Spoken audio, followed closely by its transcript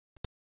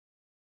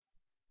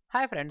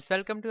Hi friends,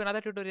 welcome to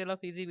another tutorial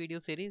of Easy Video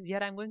series. Here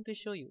I am going to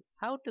show you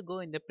how to go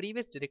in the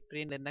previous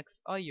directory in Linux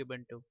or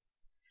Ubuntu.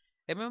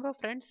 Remember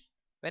friends,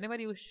 whenever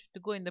you wish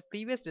to go in the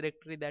previous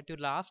directory that you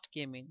last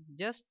came in,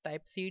 just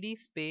type cd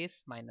space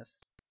minus.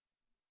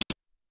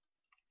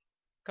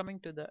 Coming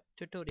to the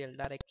tutorial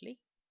directly.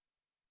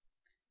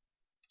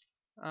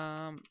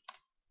 Um,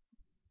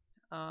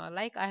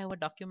 like I have a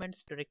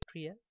documents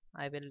directory here,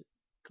 I will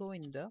go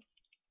in the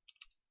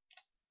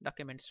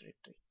documents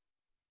directory.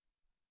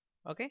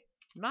 Okay.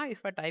 Now if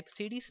I type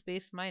cd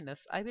space minus,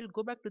 I will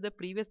go back to the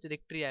previous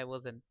directory I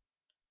was in.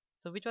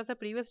 So which was the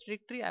previous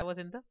directory? I was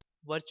in the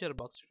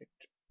VirtualBox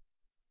directory.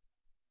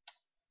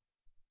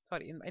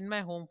 Sorry, in my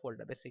home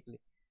folder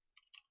basically.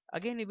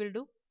 Again we will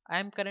do, I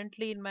am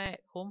currently in my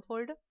home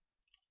folder.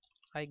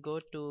 I go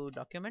to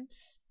documents.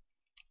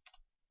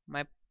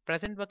 My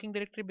present working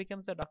directory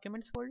becomes the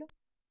documents folder.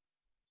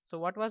 So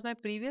what was my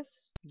previous?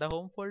 The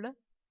home folder.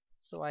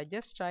 So I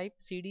just type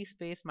cd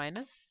space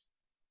minus.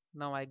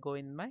 Now I go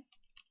in my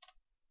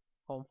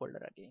home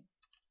folder again.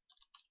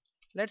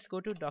 Let's go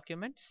to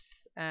documents,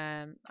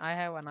 and I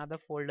have another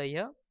folder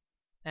here,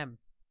 M.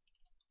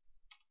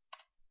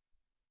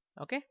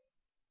 Okay,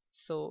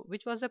 so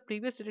which was the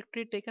previous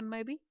directory taken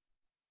by B?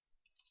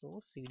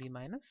 So cd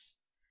minus,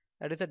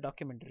 that is a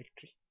document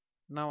directory.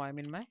 Now I'm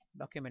in my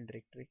document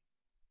directory.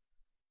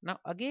 Now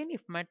again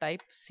if my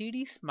type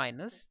cd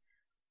minus,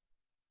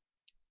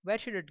 where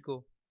should it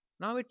go?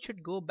 Now it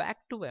should go back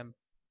to M,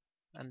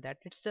 and that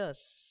it does.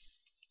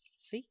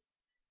 See,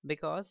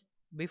 because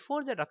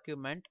before the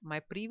document my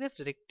previous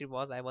directory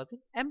was, I was in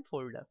M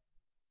folder.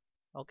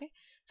 Okay,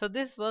 so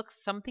this works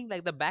something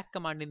like the back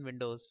command in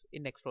Windows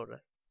in Explorer.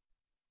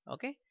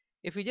 Okay,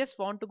 if you just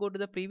want to go to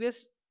the previous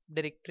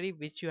directory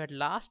which you had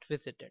last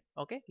visited,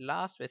 okay,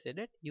 last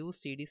visited, use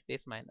cd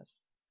space minus.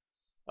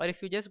 Or if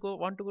you just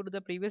want to go to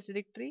the previous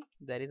directory,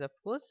 there is of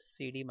course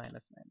cd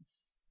minus minus,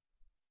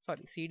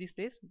 sorry, cd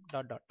space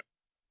dot dot,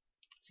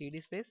 cd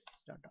space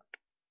dot dot,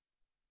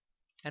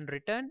 and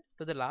return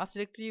to the last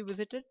directory you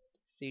visited,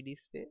 cd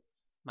space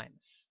minus.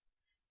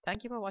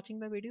 Thank you for watching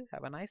the video.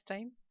 Have a nice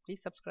time. Please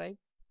subscribe.